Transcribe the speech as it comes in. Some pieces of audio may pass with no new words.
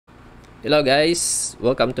Hello guys,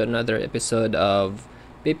 welcome to another episode of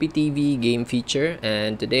PPTV Game Feature,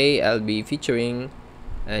 and today I'll be featuring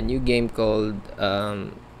a new game called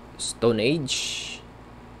StoneAge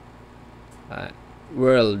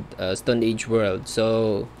World, StoneAge World.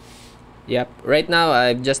 So yep, right now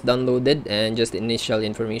I've just downloaded and just initial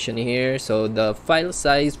information here. So the file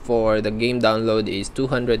size for the game download is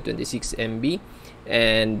 226 MB,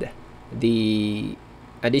 and the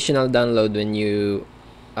additional download when you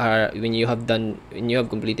have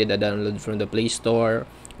completed a download from the Play Store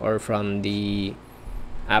or from the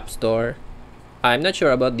App Store. I'm not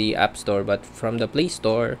sure about the App Store, but from the Play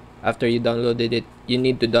Store, after you downloaded it, you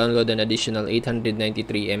need to download an additional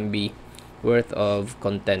 893 MB worth of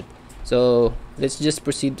content. So let's just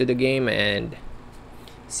proceed to the game and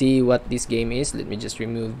see what this game is. Let me just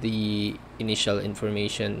remove the initial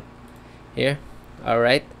information here.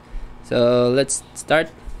 Alright, so let's start.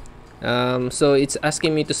 So it's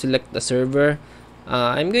asking me to select the server.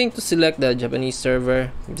 I'm going to select the Japanese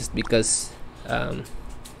server just because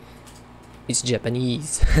it's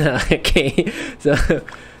Japanese. Okay, so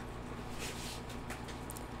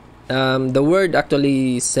the word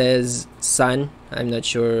actually says sun. I'm not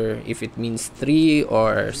sure if it means 3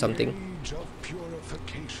 or something.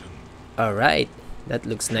 Alright, that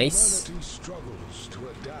looks nice.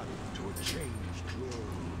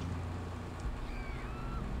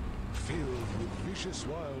 Vicious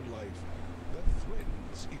wildlife that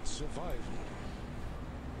threatens its survival.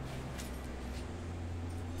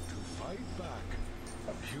 To fight back,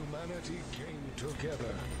 humanity came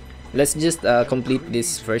together. Let's just complete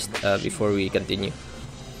this first before we continue,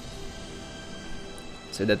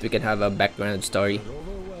 so that we can have a background story. That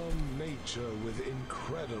overwhelmed nature with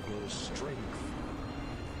incredible strength.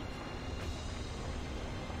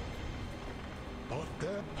 But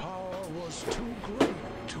their power was too great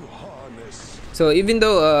to harness. So even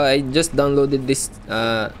though I just downloaded this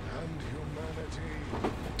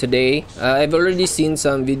today, I've already seen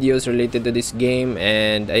some videos related to this game,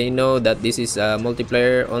 and I know that this is a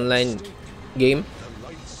multiplayer online game,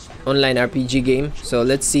 online RPG game. So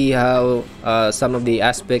let's see how some of the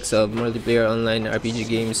aspects of multiplayer online RPG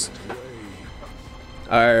games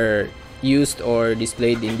are used or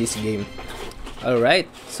displayed in this game. Alright,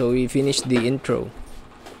 so we finished the intro.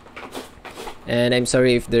 And I'm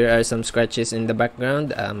sorry if there are some scratches in the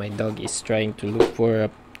background. My dog is trying to look for a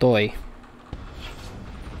toy.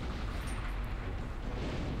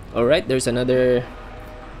 Alright, there's another.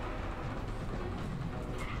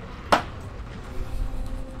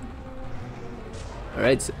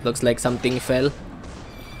 Alright, so looks like something fell.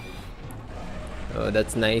 Oh,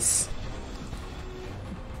 that's nice.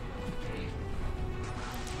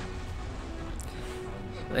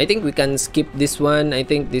 I think we can skip this one. I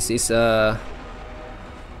think this is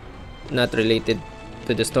not related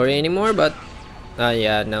to the story anymore, but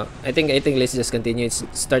yeah, no. I think let's just continue. It's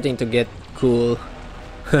starting to get cool.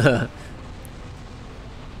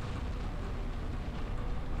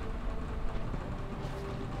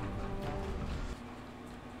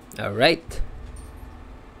 All right.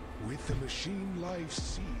 With the machine life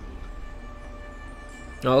sealed.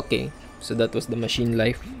 Okay, so that was the machine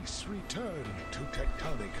life. Peace returned to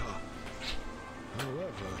Tectonica.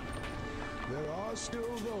 However, there are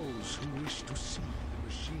still those who wish to see the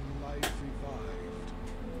machine life revived.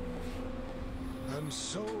 And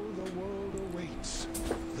so the world awaits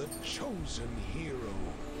the chosen hero.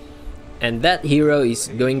 And that hero is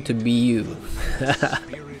going to be you.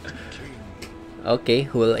 Spirit King. Okay,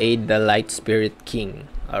 who will aid the Light Spirit King.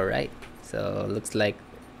 Alright, so looks like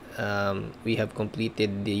we have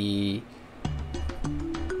completed the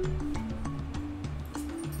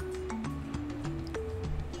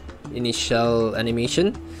initial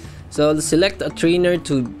animation. So select a trainer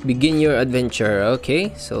to begin your adventure.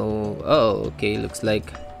 Okay, so okay, looks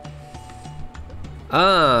like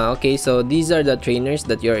okay, so these are the trainers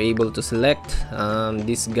that you are able to select.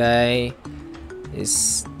 This guy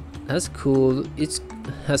has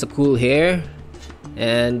a cool hair,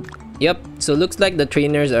 and yep, so looks like the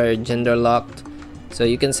trainers are gender locked, so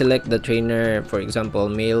you can select the trainer. For example,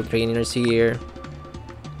 male trainers here.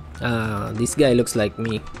 This guy looks like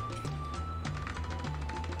me.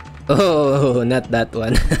 Oh, not that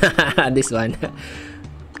one. This one.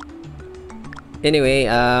 Anyway,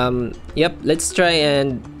 yep, let's try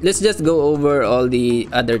and let's just go over all the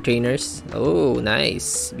other trainers. Oh,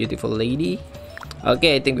 nice, beautiful lady.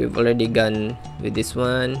 Okay, I think we've already gone with this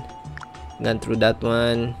one, gone through that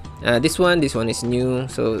one. This one is new,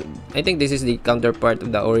 so I think this is the counterpart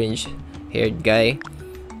of the orange haired guy.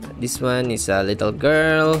 This one is a little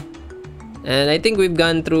girl. And I think we've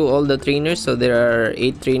gone through all the trainers, so there are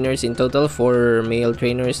 8 trainers in total, 4 male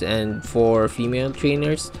trainers and 4 female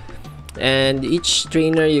trainers. And each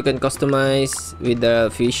trainer you can customize with the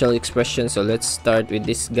facial expression. So let's start with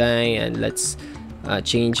this guy, and let's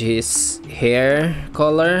change his hair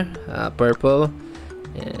color, purple.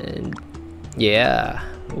 And yeah,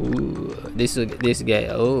 ooh, this guy.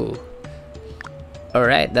 Oh, all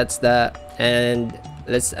right, that's the. And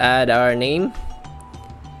let's add our name.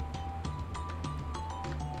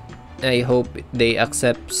 I hope they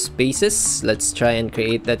accept spaces. Let's try and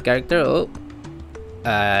create that character. Oh,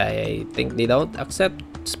 I think they don't accept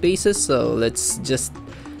spaces, so let's just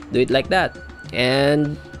do it like that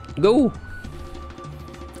and go.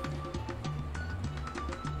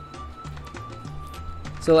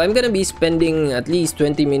 So I'm gonna be spending at least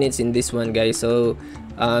 20 minutes in this one, guys, so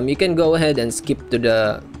you can go ahead and skip to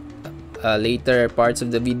the later parts of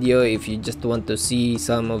the video if you just want to see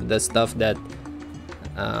some of the stuff that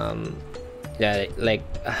yeah, like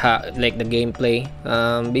the gameplay.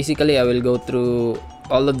 Basically I will go through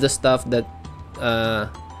all of the stuff that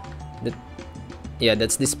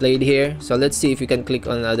that's displayed here. So let's see if we can click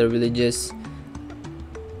on other villages.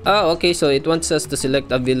 Oh, okay, so it wants us to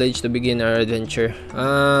select a village to begin our adventure.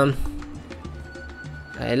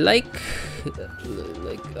 I like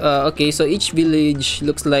okay, so each village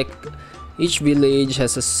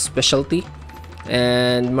has a specialty,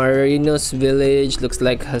 and Marino's village looks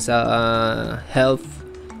like has a health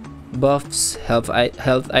buffs, health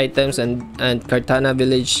items, and Kartana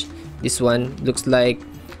village, this one looks like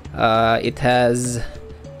it has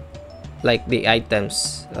like the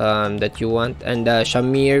items that you want, and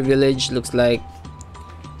Shamir village looks like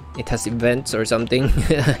it has events or something,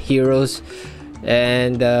 heroes,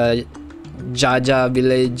 and Jaja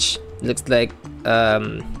village looks like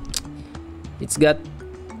it's got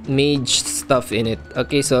mage stuff in it.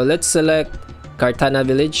 Okay, so let's select Kartana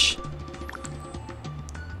village.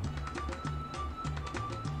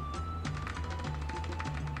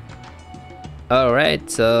 Alright,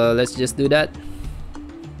 so let's just do that.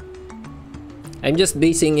 I'm just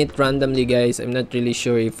basing it randomly, guys. I'm not really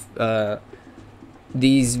sure if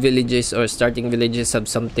these villages or starting villages have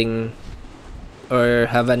something or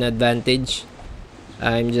have an advantage.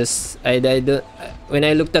 I'm just when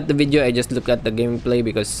I looked at the video, I just looked at the gameplay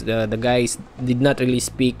because the guys did not really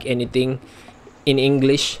speak anything in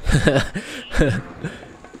English.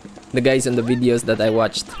 The guys on the videos that I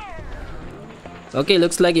watched. Okay,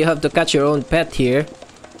 looks like you have to catch your own pet here,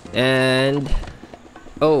 and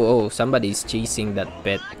oh, somebody's chasing that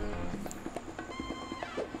pet.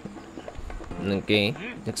 Okay,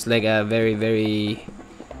 looks like a very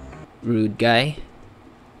rude guy.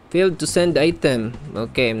 Failed to send item.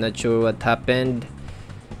 Okay, I'm not sure what happened.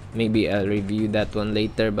 Maybe I'll review that one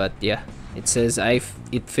later, but yeah, it says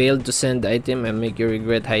it failed to send item and make you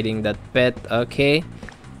regret hiding that pet. Okay,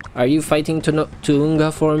 are you fighting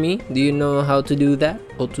Tuunga for me? Do you know how to do that?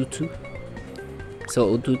 Otutu.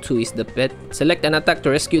 So Otutu is the pet. Select an attack to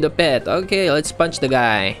rescue the pet. Okay, let's punch the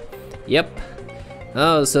guy. Yep.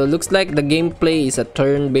 Oh, so looks like the gameplay is a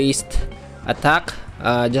turn-based attack,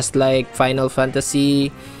 just like Final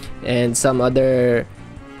Fantasy and some other.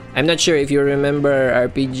 I'm not sure if you remember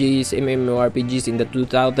RPGs, MMORPGs in the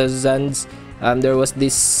 2000s. There was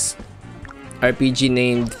this RPG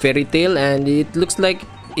named Fairy Tail, and it looks like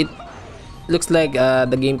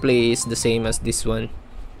the gameplay is the same as this one.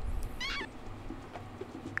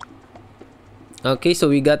 Okay, so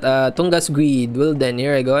we got Tunga's Greed. Well then,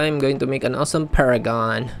 here I go. I'm going to make an awesome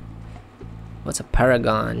paragon. What's a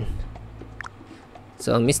paragon?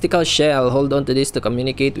 So mystical shell. Hold on to this to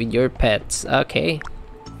communicate with your pets. Okay,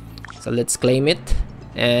 so let's claim it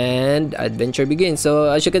and adventure begins. So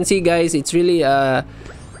as you can see, guys, it's really a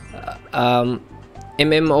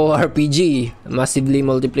MMORPG, massively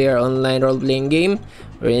multiplayer online role-playing game,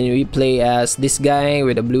 wherein we play as this guy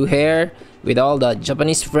with the blue hair with all the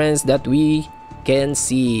Japanese friends that we can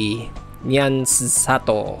see. Nyan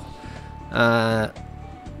Sato,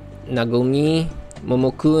 Nagomi,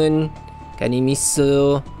 Momokun,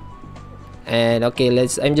 Kanimisu, and okay,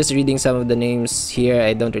 I'm just reading some of the names here.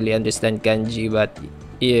 I don't really understand kanji, but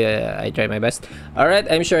yeah, I try my best.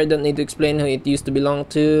 Alright, I'm sure I don't need to explain who it used to belong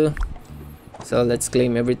to. So let's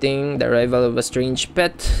claim everything. The arrival of a strange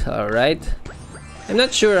pet. Alright, I'm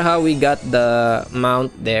not sure how we got the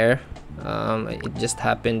mount there. It just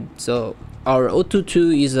happened. So our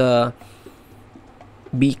O22 is a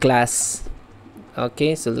B class.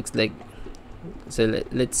 Okay, so looks like, so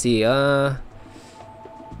let's see,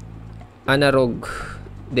 Anarog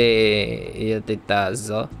de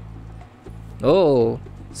Yatitazo. Oh,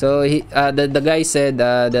 so he the guy said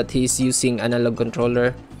that he's using analog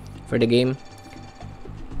controller for the game.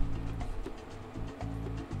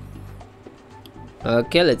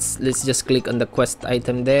 Okay, let's just click on the quest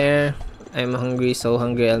item there. I'm hungry, so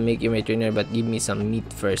hungry I'll make you my trainer, but give me some meat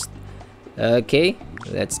first. Okay,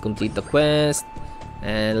 let's complete the quest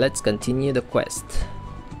and let's continue the quest.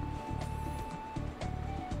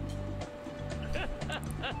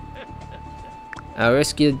 I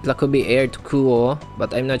rescued Plakobi heir to Kuo,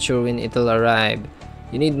 but I'm not sure when it'll arrive.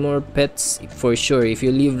 You need more pets for sure. If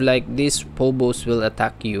you live like this, Pobos will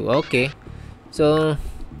attack you. Okay, so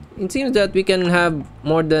it seems that we can have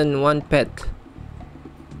more than one pet.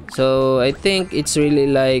 So I think it's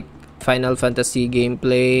really like Final Fantasy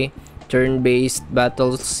gameplay, turn-based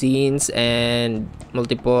battle scenes, and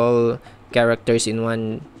multiple characters in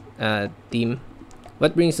one team.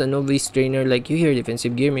 What brings a novice trainer like you here?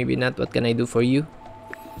 Defensive gear? Maybe not. What can I do for you?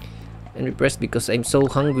 And repressed because I'm so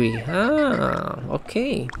hungry. Ah,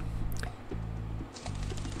 okay.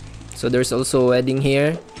 So there's also a wedding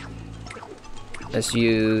here, as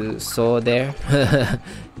you saw there.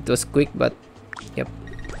 It was quick, but yep.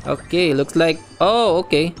 Okay, looks like, oh,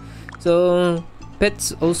 okay. So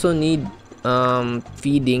pets also need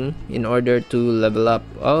feeding in order to level up.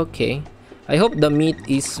 Okay, I hope the meat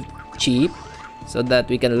is cheap so that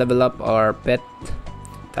we can level up our pet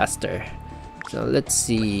faster. So let's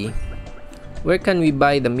see, where can we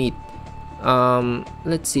buy the meat?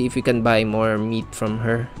 Let's see if we can buy more meat from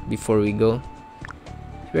her before we go.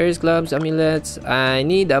 Various gloves, amulets. I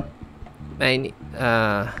need a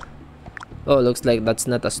oh, looks like that's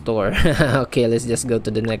not a store. Okay, let's just go to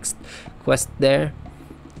the next quest there.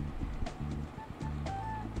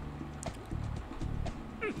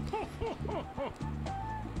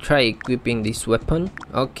 Try equipping this weapon.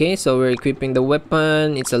 Okay, so we're equipping the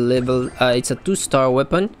weapon. It's a level it's a 2-star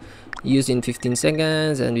weapon used in 15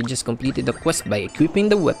 seconds, and we just completed the quest by equipping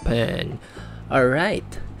the weapon. All right.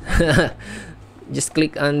 Just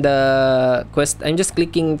click on the quest. I'm just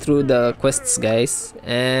clicking through the quests, guys,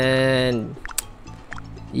 and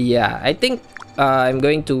yeah, I think I'm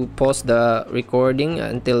going to pause the recording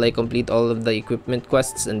until I complete all of the equipment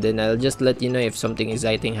quests, and then I'll just let you know if something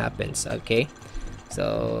exciting happens. Okay,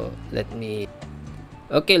 so let me.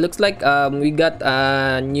 Okay, looks like we got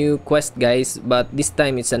a new quest, guys, but this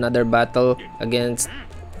time it's another battle against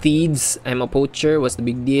thieves. I'm a poacher. What's the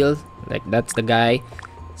big deal? Like, that's the guy.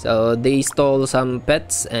 So they stole some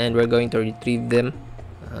pets and we're going to retrieve them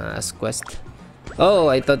as quest. Oh,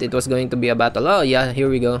 I thought it was going to be a battle. Oh yeah, here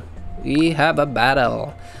we go. We have a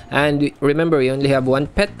battle. And remember, we only have one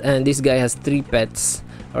pet and this guy has 3 pets.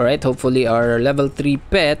 Alright, hopefully our level 3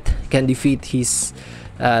 pet can defeat his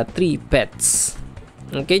 3 pets.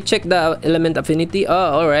 Okay, check the element affinity.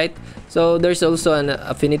 Oh, alright. So there's also an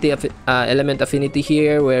affinity element affinity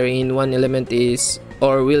here, wherein one element is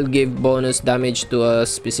or will give bonus damage to a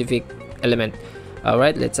specific element.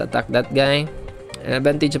 Alright, let's attack that guy.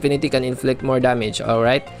 Advantage affinity can inflict more damage.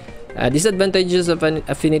 Alright. Disadvantages of an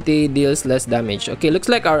affinity deals less damage. Okay, looks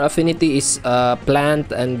like our affinity is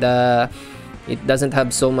plant, and it doesn't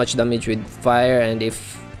have so much damage with fire, and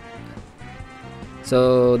if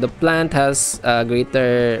so the plant has a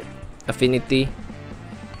greater affinity,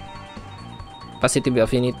 positive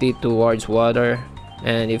affinity towards water,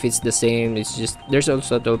 and if it's the same, it's just there's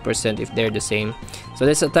also 12% if they're the same. So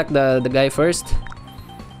let's attack the guy first.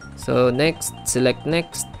 So next, select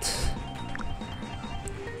next.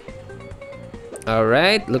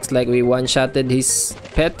 Alright, looks like we one-shotted his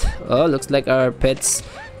pet. Oh, looks like our pet's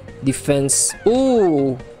defense.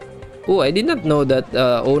 Ooh, I did not know that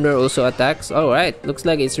owner also attacks. Alright, looks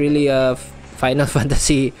like it's really a Final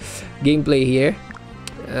Fantasy gameplay here.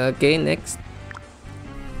 Okay, next.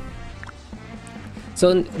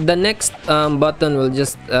 So the next button will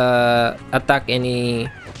just attack any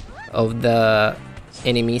of the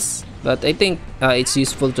enemies, but I think it's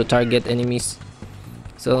useful to target enemies.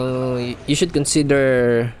 So you should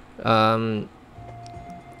consider,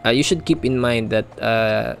 you should keep in mind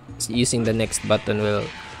that using the next button will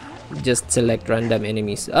just select random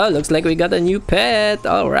enemies. Oh, looks like we got a new pet.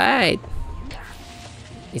 Alright,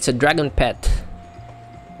 it's a dragon pet.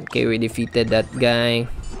 Okay, we defeated that guy.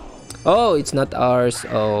 Oh, it's not ours.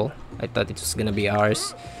 Oh, I thought it was gonna be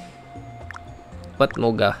ours. What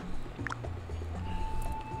Moga?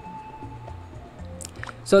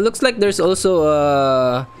 So it looks like there's also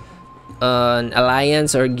an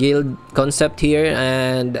alliance or guild concept here,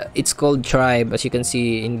 and it's called tribe, as you can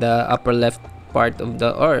see in the upper left part of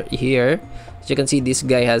the, or here, as you can see, this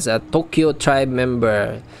guy has a Tokyo tribe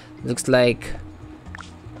member. Looks like,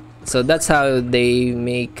 so that's how they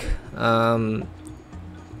make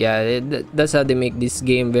yeah, that's how they make this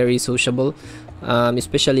game very sociable.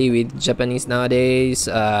 especially with Japanese nowadays.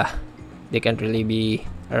 They can't really be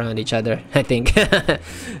around each other, I think.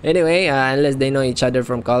 Anyway, unless they know each other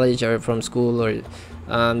from college or from school, or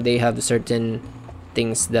they have certain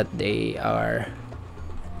things that they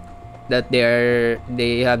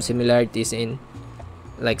have similarities in,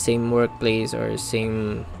 like same workplace or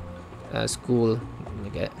same school.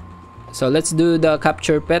 Okay. So let's do the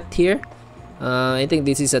capture pet here. I think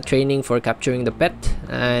this is a training for capturing the pet,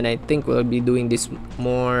 and I think we'll be doing this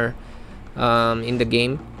more in the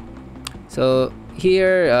game. So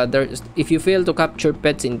here, if you fail to capture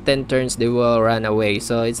pets in 10 turns, they will run away.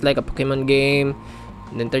 So it's like a Pokemon game.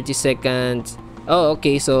 And then 30 seconds. Oh,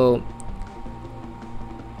 okay. So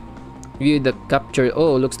view the capture.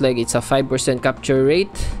 Oh, looks like it's a 5% capture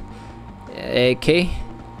rate. Okay.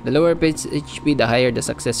 The lower pet HP, the higher the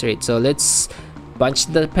success rate. So let's punch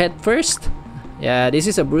the pet first. Yeah, this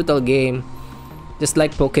is a brutal game, just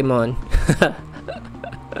like Pokemon.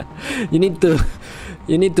 you need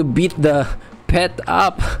to beat the pet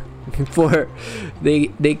up before they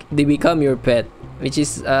become your pet, which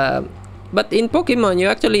is but in Pokemon you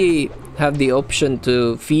actually have the option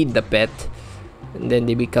to feed the pet, and then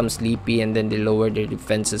they become sleepy, and then they lower their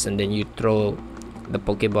defenses, and then you throw the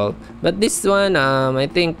Pokeball. But this one, I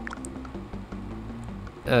think,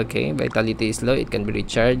 okay, vitality is low, it can be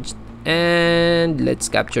recharged, and let's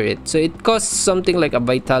capture it. So it costs something like a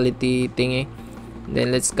vitality thingy.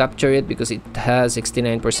 Then let's capture it because it has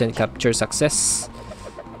 69% capture success,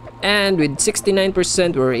 and with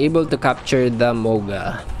 69% we're able to capture the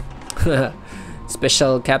Moga.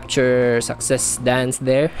 Special capture success dance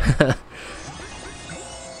there.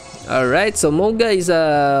 Alright, so Moga is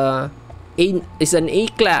an A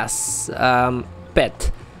class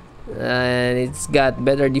pet, and it's got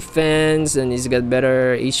better defense, and it's got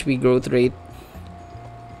better HP growth rate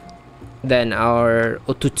than our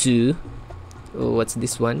Otutu. Oh, what's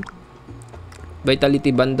this one? Vitality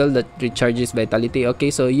bundle that recharges vitality. Okay,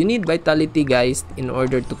 so you need vitality, guys, in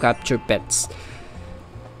order to capture pets.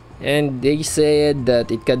 And they said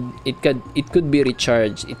that it could be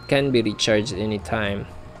recharged. It can be recharged anytime.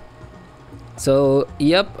 So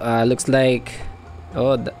yep, looks like,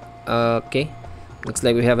 okay, looks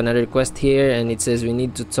like we have another quest here, and it says we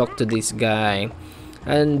need to talk to this guy.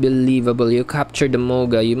 Unbelievable, you captured the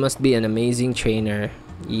Moga. You must be an amazing trainer.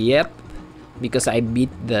 Yep, because I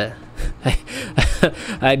beat the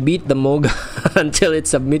I beat the Moga until it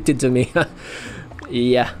submitted to me.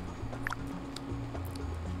 Yeah.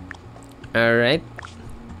 Alright,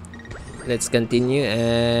 let's continue.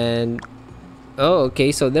 And oh,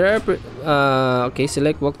 okay, so there are okay,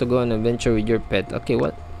 select walk to go on an adventure with your pet. Okay,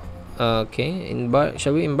 what? Okay,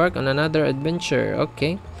 shall we embark on another adventure?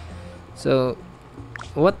 Okay, so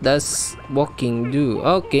what does walking do?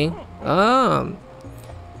 Okay,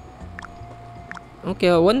 okay,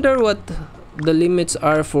 I wonder what the limits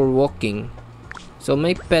are for walking. So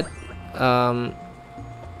my pet,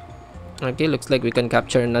 okay, looks like we can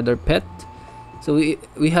capture another pet. So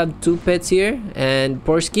we have 2 pets here, and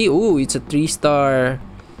Porsky, ooh, it's a 3-star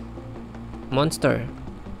monster.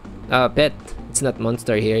 Pet. It's not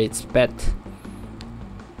monster here, it's pet.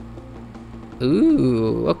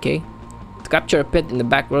 Ooh, okay. To capture a pet in the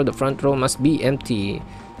back row, the front row must be empty.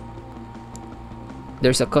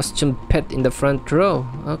 There's a costume pet in the front row.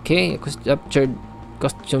 Okay, captured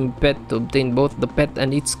costume pet to obtain both the pet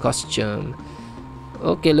and its costume.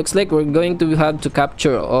 Okay, looks like we're going to have to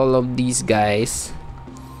capture all of these guys.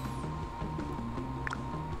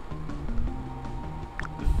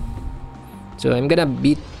 So I'm gonna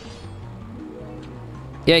beat...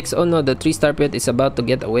 Yikes, oh no, the 3-star pet is about to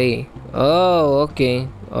get away. Oh, okay.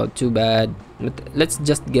 Oh, too bad. But let's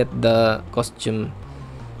just get the costume.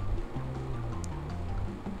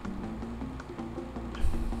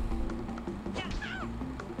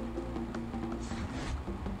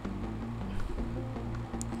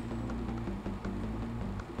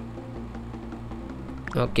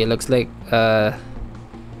 Okay, looks like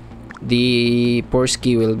the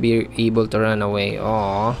Porsky will be able to run away.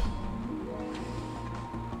 Aww.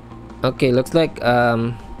 Okay, looks like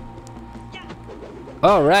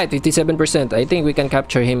alright, 57%. I think we can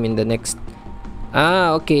capture him in the next...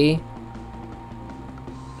 okay.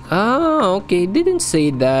 Okay, didn't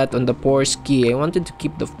say that on the Porsky. I wanted to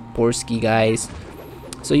keep the Porsky, guys.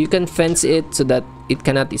 So you can fence it so that it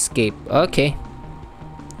cannot escape. Okay.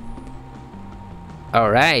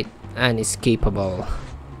 Alright, unescapable.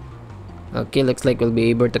 Okay, looks like we'll be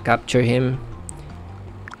able to capture him.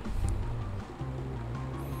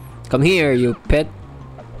 Come here, you pet.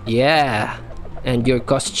 Yeah, and your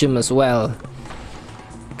costume as well.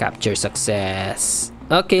 Capture success.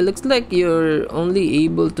 Okay, looks like you're only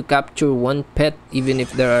able to capture one pet even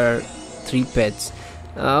if there are 3 pets.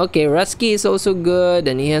 Okay, Rusky is also good,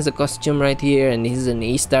 and he has a costume right here, and he's an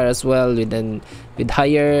A-star as well with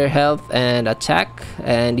higher health and attack,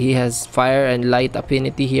 and he has fire and light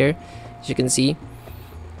affinity here, as you can see.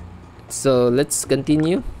 So let's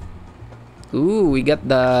continue. Ooh, we got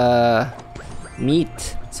the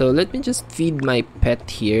meat. So let me just feed my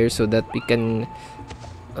pet here so that we can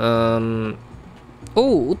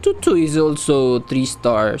oh, Ututu is also 3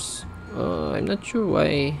 stars. I'm not sure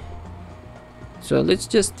why. So let's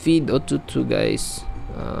just feed Ututu, guys.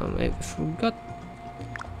 I forgot.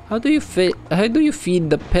 How do you feed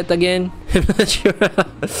the pet again? I'm not sure.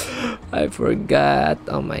 I forgot.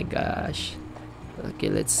 Oh my gosh. Okay,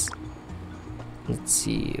 let's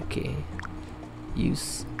see. Okay,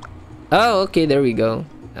 use. Oh, okay, there we go.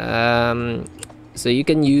 So you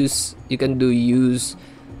can use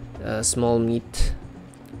small meat.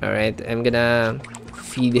 All right, I'm gonna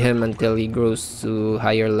feed him until he grows to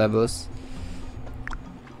higher levels.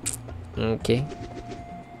 Okay,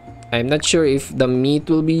 I'm not sure if the meat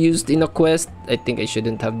will be used in a quest. I think I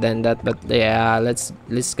shouldn't have done that, but yeah, let's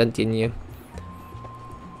continue.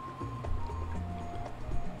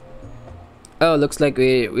 Oh, looks like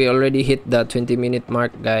we already hit the 20-minute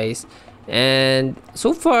mark, guys. And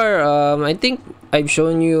so far, I think I've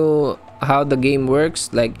shown you how the game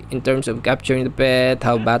works, like in terms of capturing the pet,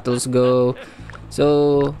 how battles go.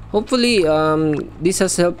 So hopefully this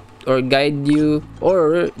has helped or guide you,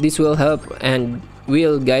 or this will help and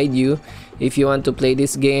will guide you if you want to play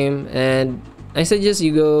this game. And I suggest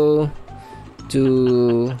you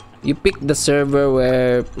pick the server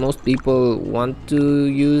where most people want to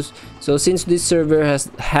use. So since this server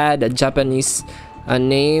has had a Japanese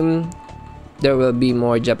name, there will be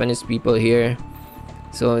more Japanese people here.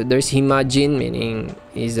 So there's Himajin, meaning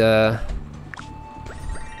he's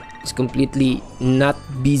completely not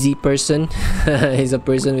busy person. He's a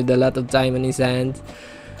person with a lot of time on his hands.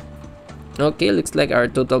 Okay, looks like our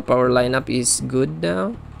total power lineup is good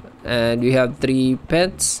now, and we have 3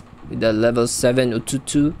 pets with the level 7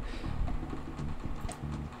 Ututu.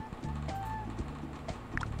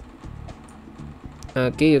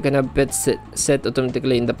 Okay, you can have pets set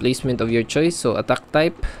automatically in the placement of your choice, so attack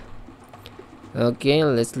type. Okay,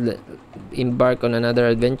 let's embark on another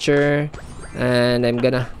adventure, and I'm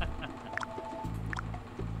gonna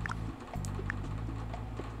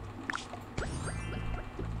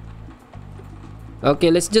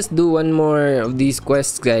okay, let's just do one more of these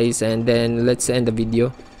quests, guys, and then let's end the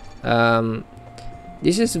video.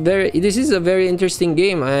 This is a very interesting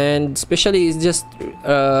game, and especially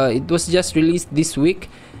it was just released this week,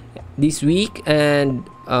 and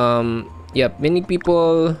yeah, many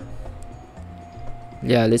people.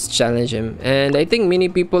 Yeah, let's challenge him. And I think many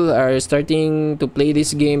people are starting to play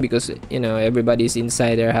this game because, you know, everybody's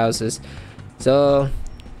inside their houses. So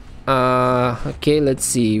okay, let's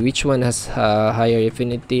see which one has higher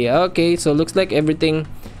affinity. Okay, so looks like everything.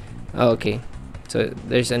 Okay, so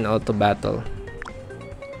there's an auto battle.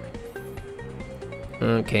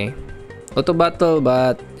 Okay, auto battle,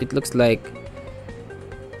 but it looks like,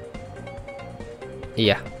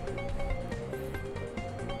 yeah.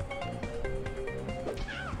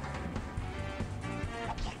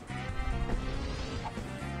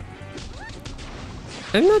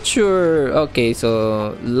 I'm not sure. Okay,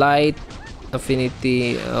 so light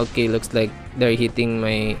affinity. Okay, looks like they're hitting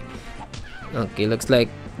my. Okay, looks like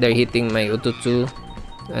they're hitting my Ututu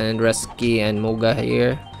and Rusky and Moga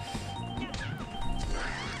here.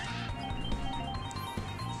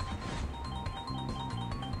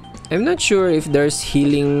 I'm not sure if there's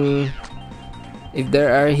healing, if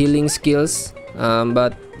there are healing skills.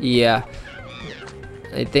 But yeah,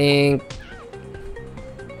 I think.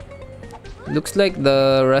 Looks like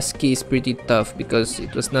the Rusky is pretty tough because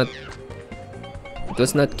it was not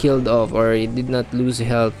killed off, or it did not lose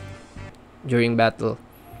health during battle.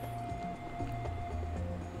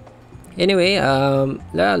 Anyway,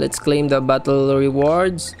 yeah, let's claim the battle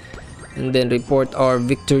rewards and then report our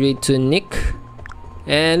victory to Nick.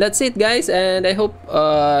 And that's it, guys, and I hope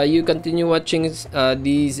you continue watching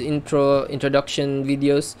these introduction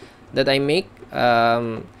videos that I make.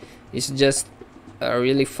 It's just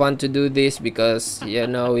really fun to do this because, you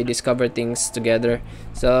know, we discover things together.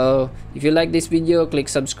 So if you like this video, click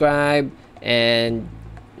subscribe, and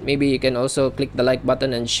maybe you can also click the like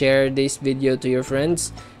button and share this video to your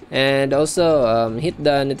friends, and also hit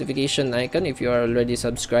the notification icon if you are already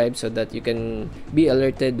subscribed so that you can be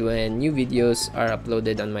alerted when new videos are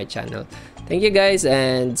uploaded on my channel. Thank you, guys,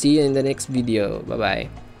 and see you in the next video. Bye bye.